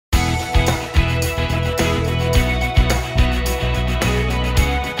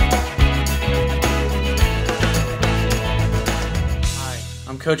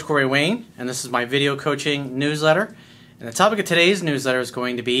Coach Corey Wayne, and this is my video coaching newsletter. And the topic of today's newsletter is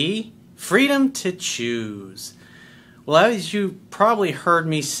going to be freedom to choose. Well, as you probably heard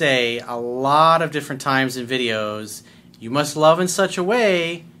me say a lot of different times in videos, you must love in such a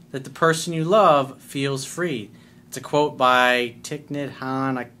way that the person you love feels free. It's a quote by Thich Nhat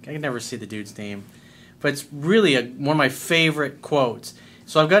Hanh. I can never see the dude's name, but it's really one of my favorite quotes.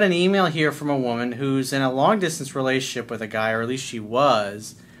 So I've got an email here from a woman who's in a long-distance relationship with a guy, or at least she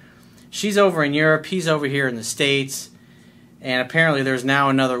was. She's over in Europe, he's over here in the States, and apparently there's now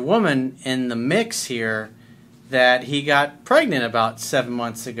another woman in the mix here that he got pregnant about 7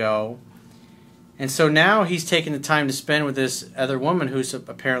 months ago. And so now he's taking the time to spend with this other woman who's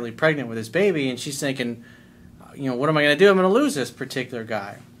apparently pregnant with his baby, and she's thinking, you know, what am I going to do? I'm going to lose this particular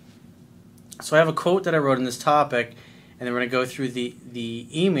guy. So I have a quote that I wrote on this topic, and then we're going to go through the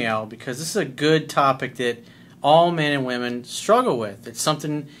email, because this is a good topic that all men and women struggle with. It's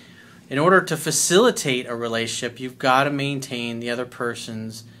something, in order to facilitate a relationship, you've got to maintain the other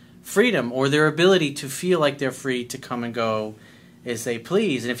person's freedom, or their ability to feel like they're free to come and go as they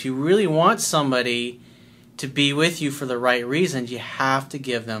please. And if you really want somebody to be with you for the right reasons, you have to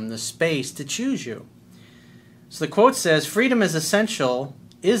give them the space to choose you. So the quote says, freedom is an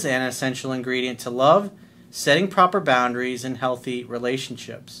essential ingredient to love, setting proper boundaries, and healthy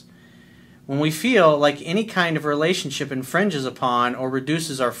relationships. When we feel like any kind of relationship infringes upon or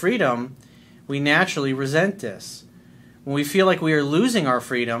reduces our freedom, we naturally resent this. When we feel like we are losing our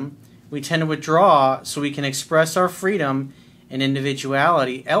freedom, we tend to withdraw so we can express our freedom and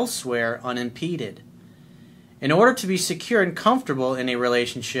individuality elsewhere unimpeded. In order to be secure and comfortable in a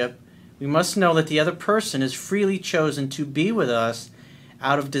relationship, we must know that the other person is freely chosen to be with us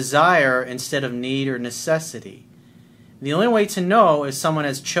out of desire instead of need or necessity. The only way to know if someone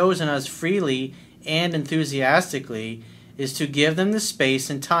has chosen us freely and enthusiastically is to give them the space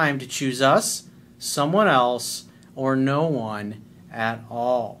and time to choose us, someone else, or no one at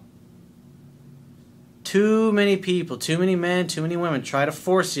all. Too many people, too many men, too many women try to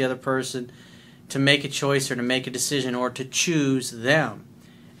force the other person to make a choice or to make a decision or to choose them.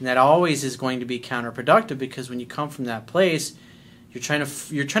 And that always is going to be counterproductive, because when you come from that place, you're trying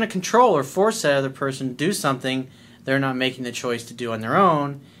to control or force that other person to do something they're not making the choice to do on their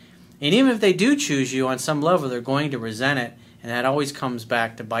own. And even if they do choose you, on some level they're going to resent it, and that always comes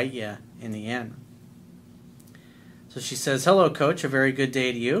back to bite you in the end. So she says, hello coach, a very good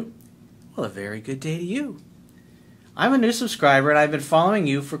day to you. Well, a very good day to you. I'm a new subscriber and I've been following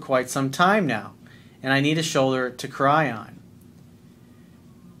you for quite some time now, and I need a shoulder to cry on.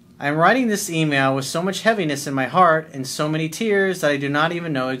 I'm writing this email with so much heaviness in my heart and so many tears that I do not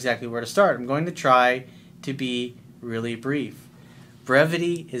even know exactly where to start. I'm going to try to be really brief.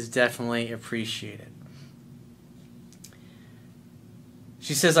 Brevity is definitely appreciated.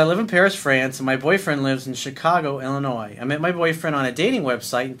 She says, I live in Paris, France, and my boyfriend lives in Chicago, Illinois. I met my boyfriend on a dating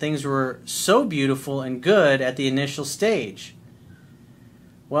website, and things were so beautiful and good at the initial stage.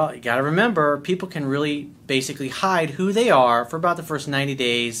 Well, you got to remember, people can really basically hide who they are for about the first 90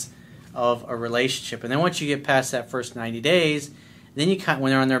 days of a relationship. And then once you get past that first 90 days, then when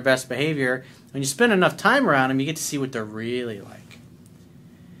they're on their best behavior, when you spend enough time around them, you get to see what they're really like.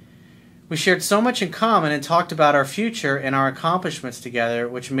 We shared so much in common and talked about our future and our accomplishments together,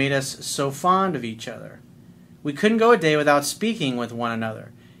 which made us so fond of each other. We couldn't go a day without speaking with one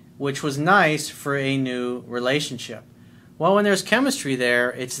another, which was nice for a new relationship. Well, when there's chemistry there,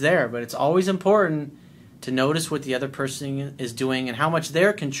 it's there, but it's always important to notice what the other person is doing and how much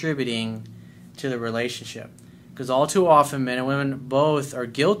they're contributing to the relationship. Because all too often, men and women both are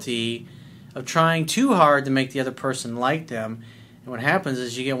guilty of trying too hard to make the other person like them. And what happens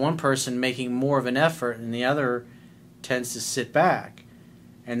is you get one person making more of an effort and the other tends to sit back.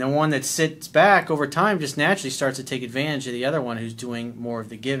 And the one that sits back over time just naturally starts to take advantage of the other one who's doing more of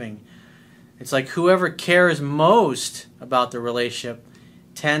the giving. It's like whoever cares most about the relationship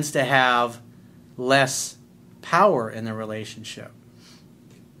tends to have less power in the relationship.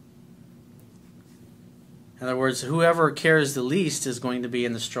 In other words, whoever cares the least is going to be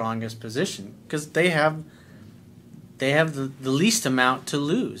in the strongest position, because they have the least amount to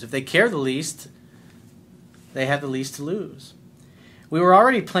lose. If they care the least, they have the least to lose. We were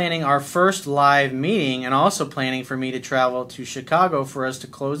already planning our first live meeting and also planning for me to travel to Chicago for us to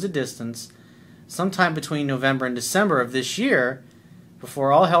close the distance sometime between November and December of this year,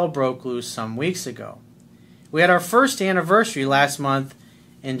 before all hell broke loose some weeks ago. We had our first anniversary last month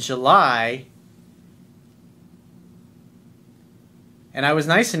in July, and I was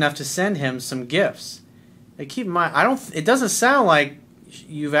nice enough to send him some gifts. Now, keep in mind, it doesn't sound like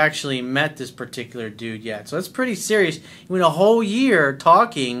you've actually met this particular dude yet. So that's pretty serious. You went a whole year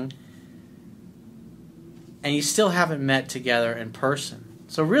talking and you still haven't met together in person.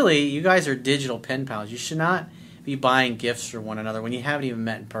 So really, you guys are digital pen pals. You should not be buying gifts for one another when you haven't even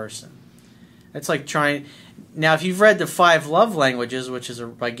met in person. It's like trying... Now, if you've read The 5 Love Languages, which is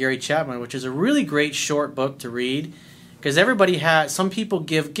by Gary Chapman, which is a really great short book to read, because everybody has... Some people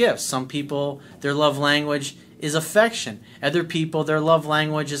give gifts. Some people, their love language is affection. Other people, their love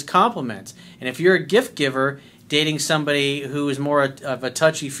language is compliments. And if you're a gift giver, dating somebody who is more of a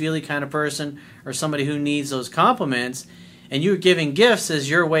touchy-feely kind of person, or somebody who needs those compliments, and you're giving gifts as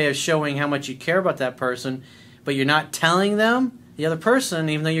your way of showing how much you care about that person, but you're not telling them, the other person,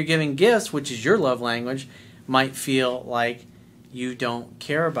 even though you're giving gifts, which is your love language, might feel like you don't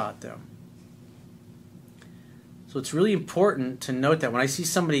care about them. So it's really important to note that when I see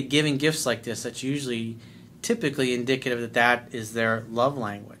somebody giving gifts like this, that's usually typically indicative that that is their love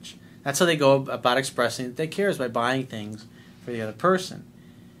language. That's how they go about expressing that they care, is by buying things for the other person.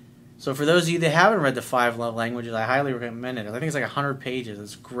 So for those of you that haven't read The 5 Love Languages, I highly recommend it. I think it's like 100 pages.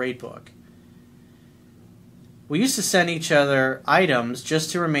 It's a great book. We used to send each other items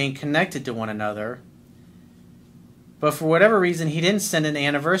just to remain connected to one another, but for whatever reason, he didn't send an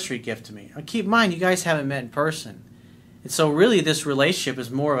anniversary gift to me. Now, keep in mind, you guys haven't met in person. And so really this relationship is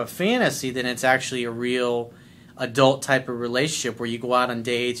more of a fantasy than it's actually a real adult type of relationship where you go out on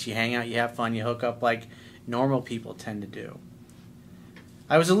dates, you hang out, you have fun, you hook up like normal people tend to do.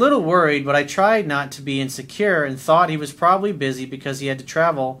 I was a little worried, but I tried not to be insecure and thought he was probably busy because he had to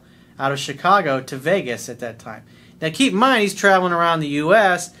travel out of Chicago to Vegas at that time. Now keep in mind, he's traveling around the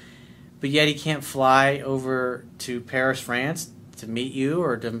U.S., but yet he can't fly over to Paris, France to meet you,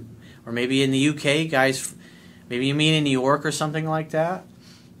 or maybe in the UK, guys, maybe you meet in New York or something like that.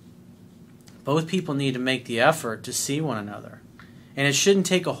 Both people need to make the effort to see one another. And it shouldn't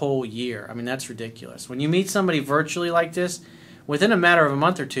take a whole year. I mean, that's ridiculous. When you meet somebody virtually like this, within a matter of a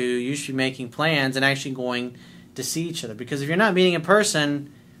month or two, you should be making plans and actually going to see each other. Because if you're not meeting in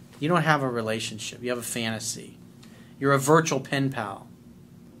person, you don't have a relationship. You have a fantasy. You're a virtual pen pal.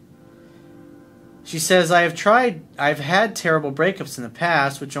 She says, I've had terrible breakups in the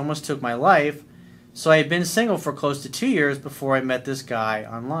past, which almost took my life, so I had been single for close to 2 years before I met this guy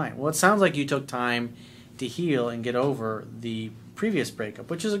online. Well, it sounds like you took time to heal and get over the previous breakup,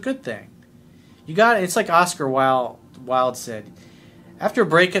 which is a good thing. It's like Oscar Wilde said, after a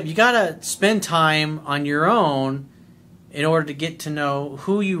breakup, you got to spend time on your own in order to get to know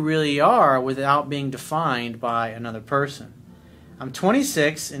who you really are without being defined by another person. I'm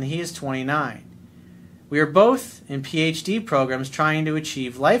 26 and he is 29. We are both in PhD programs trying to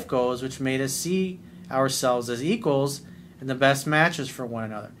achieve life goals, which made us see ourselves as equals and the best matches for one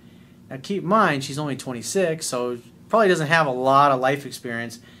another. Now keep in mind, she's only 26, so probably doesn't have a lot of life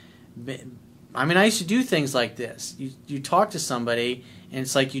experience. I mean, I used to do things like this. You talk to somebody, and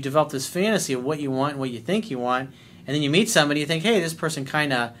it's like you develop this fantasy of what you want and what you think you want, and then you meet somebody, you think, hey, this person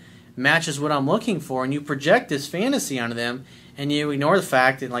kind of matches what I'm looking for, and you project this fantasy onto them, and you ignore the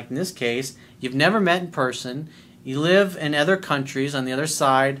fact that, like in this case, you've never met in person, you live in other countries on the other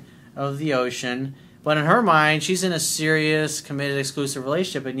side of the ocean, but in her mind, she's in a serious, committed, exclusive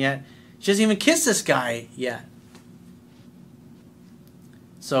relationship, and yet she hasn't even kissed this guy yet.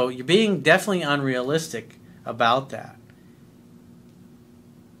 So you're being definitely unrealistic about that.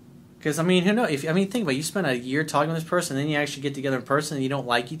 Because, I mean, who knows? Think about it. You spend a year talking to this person, and then you actually get together in person, and you don't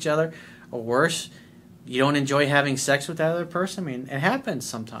like each other, or worse, you don't enjoy having sex with that other person. I mean, it happens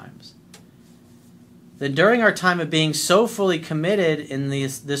sometimes. Then during our time of being so fully committed in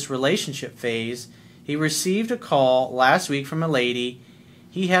this relationship phase, he received a call last week from a lady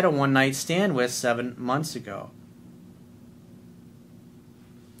he had a one-night stand with 7 months ago.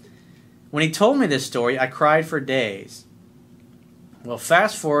 When he told me this story, I cried for days. Well,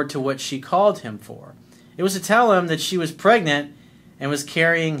 fast forward to what she called him for. It was to tell him that she was pregnant and was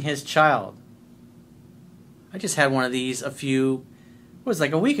carrying his child. I just had one of these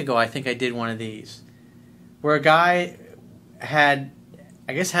like a week ago, I think I did one of these, where a guy had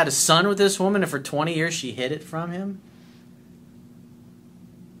a son with this woman, and for 20 years she hid it from him.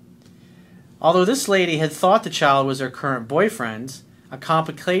 Although this lady had thought the child was her current boyfriend's, a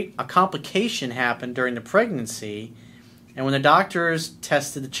complication happened during the pregnancy, and when the doctors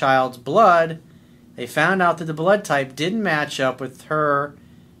tested the child's blood, they found out that the blood type didn't match up with her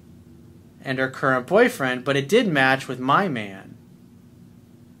and her current boyfriend, but it did match with my man.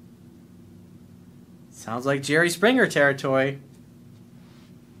 Sounds like Jerry Springer territory.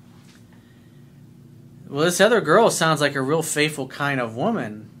 Well, this other girl sounds like a real faithful kind of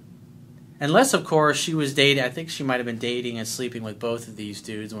woman. Unless, of course, she was dating. I think she might have been dating and sleeping with both of these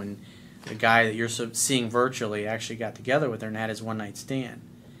dudes when the guy that you're seeing virtually actually got together with her and had his one-night stand.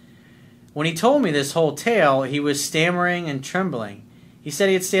 When he told me this whole tale, he was stammering and trembling. He said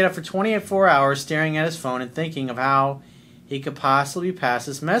he had stayed up for 24 hours staring at his phone and thinking of how he could possibly pass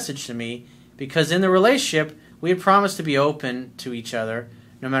this message to me, because in the relationship, we had promised to be open to each other,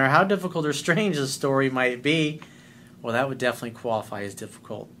 no matter how difficult or strange the story might be. Well, that would definitely qualify as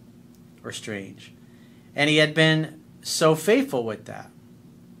difficult or strange. And he had been so faithful with that.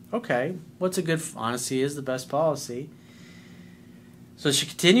 Okay, what's a good... Honesty is the best policy. So she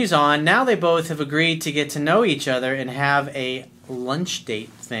continues on. Now they both have agreed to get to know each other and have a lunch date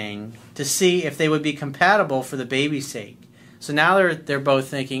thing to see if they would be compatible for the baby's sake. So now they're both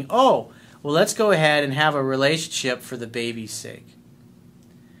thinking, oh, well, let's go ahead and have a relationship for the baby's sake.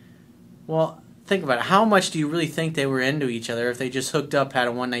 Well, think about it. How much do you really think they were into each other if they just hooked up, had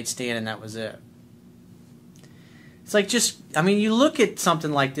a one-night stand, and that was it? It's like you look at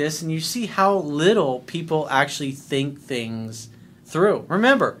something like this and you see how little people actually think things through.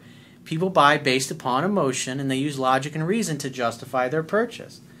 Remember, people buy based upon emotion, and they use logic and reason to justify their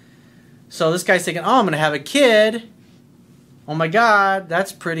purchase. So this guy's thinking, oh, I'm going to have a kid. Oh my God,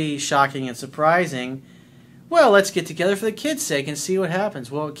 that's pretty shocking and surprising. Well, let's get together for the kid's sake and see what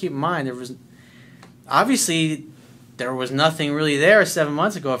happens. Well, keep in mind, there was nothing really there 7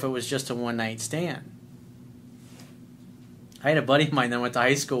 months ago if it was just a one-night stand. I had a buddy of mine that I went to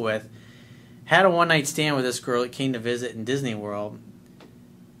high school with, had a one-night stand with this girl that came to visit in Disney World.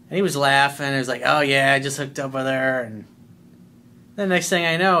 And he was laughing. He was like, oh yeah, I just hooked up with her. And the next thing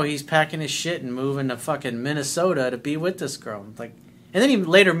I know, he's packing his shit and moving to fucking Minnesota to be with this girl. Like, and then he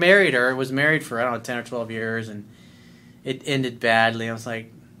later married her, was married for, I don't know, 10 or 12 years, and it ended badly. I was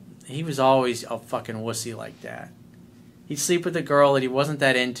like, he was always a fucking wussy like that. He'd sleep with a girl that he wasn't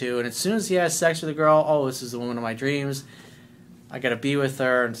that into, and as soon as he has sex with a girl, oh, this is the woman of my dreams. I gotta be with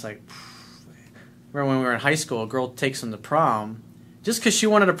her. And it's like, remember when we were in high school, a girl takes him to prom just because she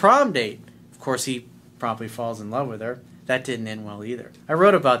wanted a prom date. Of course, he promptly falls in love with her. That didn't end well either. I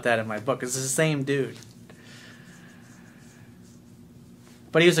wrote about that in my book. It's the same dude.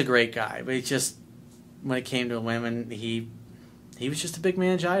 But he was a great guy. But he just, when it came to women, he was just a big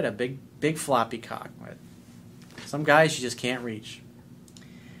mangina, big floppy cock. But some guys you just can't reach.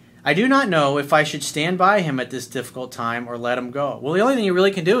 I do not know if I should stand by him at this difficult time or let him go. Well, the only thing you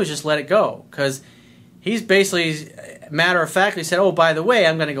really can do is just let it go, because he's basically, matter-of-factly said, oh, by the way,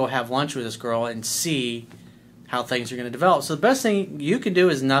 I'm going to go have lunch with this girl and see how things are going to develop. So the best thing you can do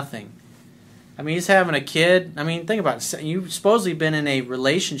is nothing. I mean, he's having a kid. I mean, think about it. You've supposedly been in a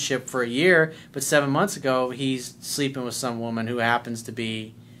relationship for a year, but 7 months ago, he's sleeping with some woman who happens to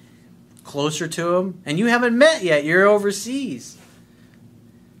be closer to him, and you haven't met yet. You're overseas.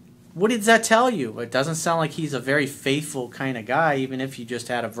 What does that tell you? It doesn't sound like he's a very faithful kind of guy, even if you just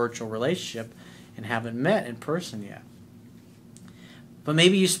had a virtual relationship and haven't met in person yet. But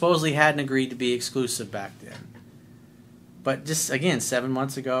maybe you supposedly hadn't agreed to be exclusive back then. But just, again, 7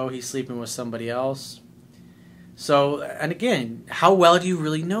 months ago, he's sleeping with somebody else. So, and again, how well do you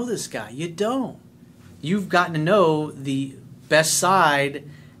really know this guy? You don't. You've gotten to know the best side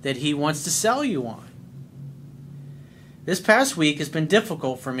that he wants to sell you on. This past week has been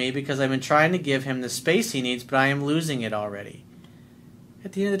difficult for me because I've been trying to give him the space he needs, but I am losing it already.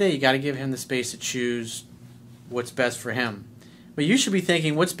 At the end of the day, you got to give him the space to choose what's best for him. But you should be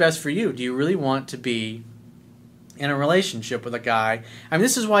thinking, what's best for you? Do you really want to be in a relationship with a guy? I mean,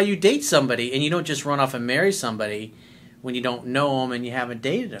 this is why you date somebody, and you don't just run off and marry somebody when you don't know him and you haven't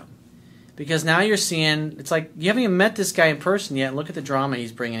dated him. Because now you're seeing, it's like you haven't even met this guy in person yet, and look at the drama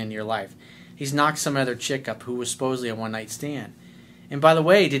he's bringing into your life. He's knocked some other chick up who was supposedly a one-night stand. And by the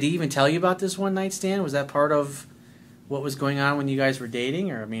way, did he even tell you about this one-night stand? Was that part of what was going on when you guys were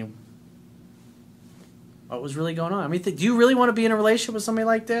dating? Or, I mean, what was really going on? I mean, do you really want to be in a relationship with somebody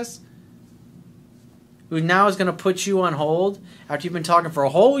like this? Who now is going to put you on hold? After you've been talking for a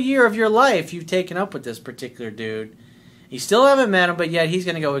whole year of your life, you've taken up with this particular dude. You still haven't met him, but yet he's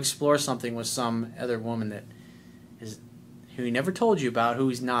going to go explore something with some other woman that is, who he never told you about, who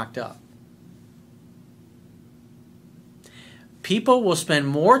he's knocked up. People will spend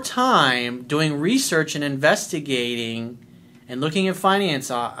more time doing research and investigating and looking at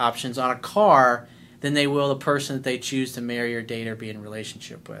finance options on a car than they will the person that they choose to marry or date or be in a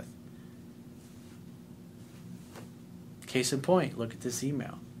relationship with. Case in point, look at this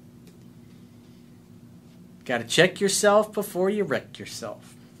email. Got to check yourself before you wreck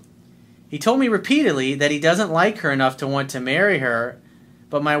yourself. He told me repeatedly that he doesn't like her enough to want to marry her,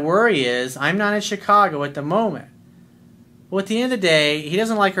 but my worry is I'm not in Chicago at the moment. Well, at the end of the day, he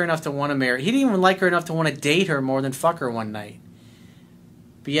doesn't like her enough to want to marry. He didn't even like her enough to want to date her more than fuck her one night.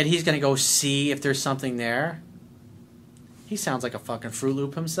 But yet he's going to go see if there's something there. He sounds like a fucking Fruit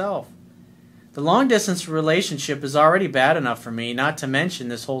Loop himself. The long-distance relationship is already bad enough for me, not to mention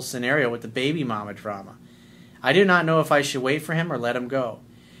this whole scenario with the baby mama drama. I do not know if I should wait for him or let him go.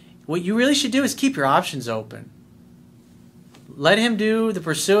 What you really should do is keep your options open. Let him do the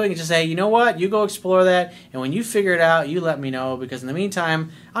pursuing and just say, you know what, you go explore that, and when you figure it out, you let me know, because in the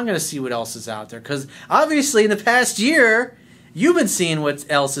meantime, I'm going to see what else is out there. Because obviously in the past year, you've been seeing what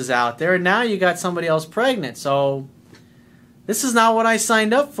else is out there, and now you got somebody else pregnant. So this is not what I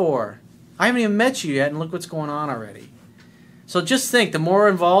signed up for. I haven't even met you yet, and look what's going on already. So just think, the more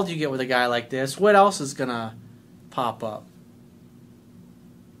involved you get with a guy like this, what else is going to pop up?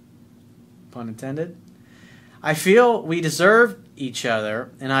 Pun intended. I feel we deserve each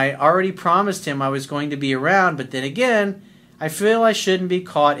other, and I already promised him I was going to be around, but then again, I feel I shouldn't be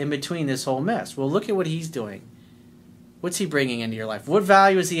caught in between this whole mess. Well, look at what he's doing. What's he bringing into your life? What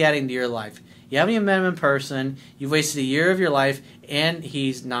value is he adding to your life? You haven't even met him in person, you've wasted a year of your life, and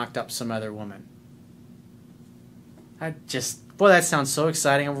he's knocked up some other woman. Boy, that sounds so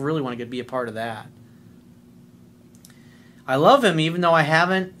exciting. I really want to be a part of that. I love him even though I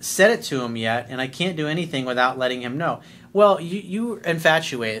haven't said it to him yet, and I can't do anything without letting him know. Well, you're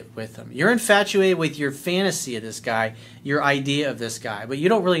infatuated with him. You're infatuated with your fantasy of this guy, your idea of this guy, but you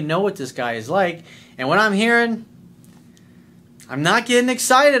don't really know what this guy is like. And what I'm hearing, I'm not getting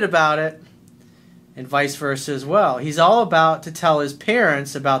excited about it, and vice versa as well. He's all about to tell his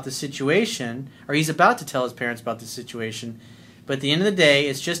parents about the situation, or he's about to tell his parents about the situation, but at the end of the day,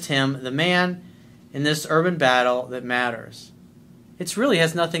 it's just him, the man, in this urban battle that matters. It really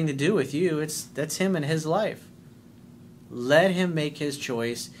has nothing to do with you. That's him and his life. Let him make his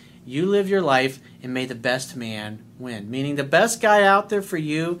choice. You live your life, and may the best man win. Meaning the best guy out there for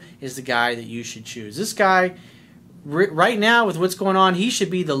you is the guy that you should choose. This guy, right now with what's going on, he should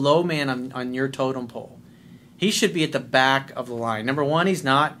be the low man on your totem pole. He should be at the back of the line. Number one, he's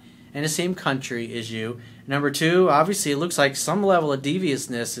not in the same country as you. Number two, obviously it looks like some level of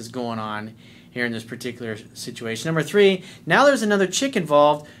deviousness is going on here in this particular situation. Number three, now there's another chick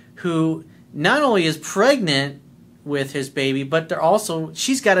involved who not only is pregnant with his baby, but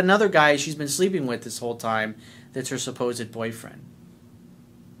she's got another guy she's been sleeping with this whole time that's her supposed boyfriend.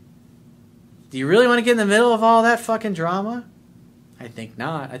 Do you really want to get in the middle of all that fucking drama? I think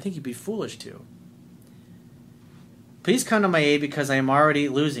not. I think you'd be foolish to. Please come to my aid because I am already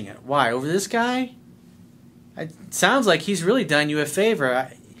losing it. Why? Over this guy? It sounds like he's really done you a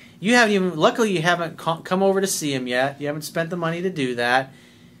favor. Luckily you haven't come over to see him yet. You haven't spent the money to do that.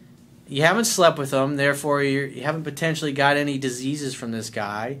 You haven't slept with him, therefore you haven't potentially got any diseases from this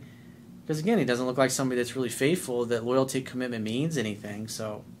guy. Because again, he doesn't look like somebody that's really faithful, that loyalty, commitment means anything.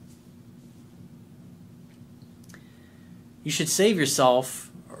 So you should save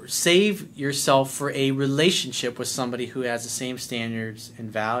yourself for a relationship with somebody who has the same standards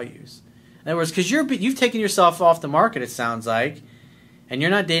and values. In other words, because you've taken yourself off the market, it sounds like, and you're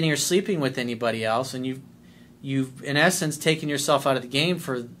not dating or sleeping with anybody else, and you've in essence taken yourself out of the game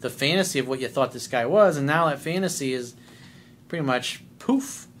for the fantasy of what you thought this guy was, and now that fantasy is pretty much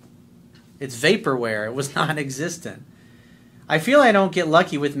poof. It's vaporware. It was non-existent. I feel I don't get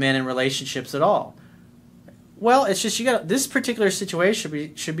lucky with men in relationships at all. Well, it's just this particular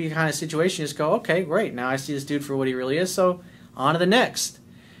situation should be the kind of situation you just go, okay, great, now I see this dude for what he really is, so on to the next.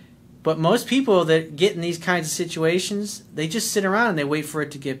 But most people that get in these kinds of situations, they just sit around and they wait for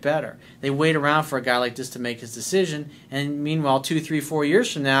it to get better. They wait around for a guy like this to make his decision, and meanwhile 2, 3, 4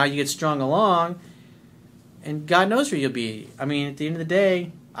 years from now, you get strung along, and God knows where you'll be. I mean, at the end of the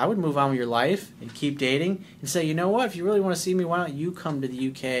day, I would move on with your life and keep dating and say, you know what, if you really want to see me, why don't you come to the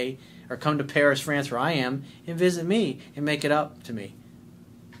UK or come to Paris, France, where I am, and visit me and make it up to me.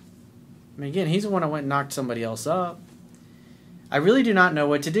 I mean, again, he's the one that went and knocked somebody else up. I really do not know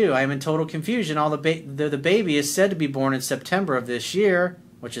what to do. I am in total confusion. The baby is said to be born in September of this year,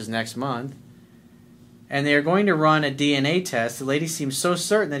 which is next month, and they are going to run a DNA test. The lady seems so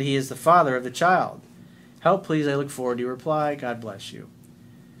certain that he is the father of the child. Help, please. I look forward to your reply. God bless you.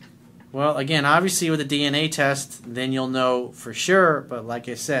 Well, again, obviously with a DNA test, then you'll know for sure, but like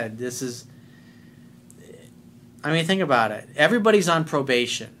I said, I mean, think about it. Everybody's on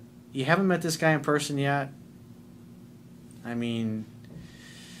probation. You haven't met this guy in person yet? I mean,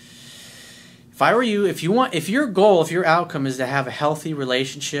 if I were you, if your outcome is to have a healthy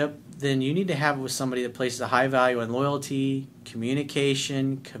relationship, then you need to have it with somebody that places a high value on loyalty,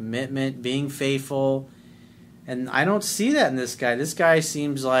 communication, commitment, being faithful. And I don't see that in this guy. This guy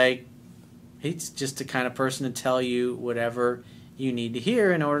seems like He's just the kind of person to tell you whatever you need to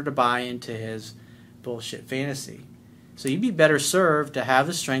hear in order to buy into his bullshit fantasy. So you'd be better served to have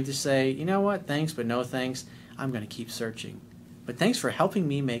the strength to say, you know what, thanks, but no thanks. I'm going to keep searching. But thanks for helping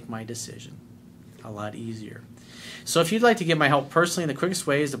me make my decision. A lot easier. So if you'd like to get my help personally, the quickest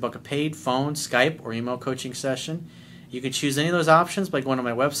way is to book a paid phone, Skype, or email coaching session. You can choose any of those options by going to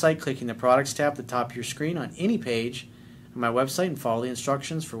my website, clicking the Products tab at the top of your screen on any page on my website, and follow the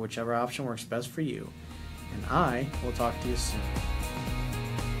instructions for whichever option works best for you. And I will talk to you soon.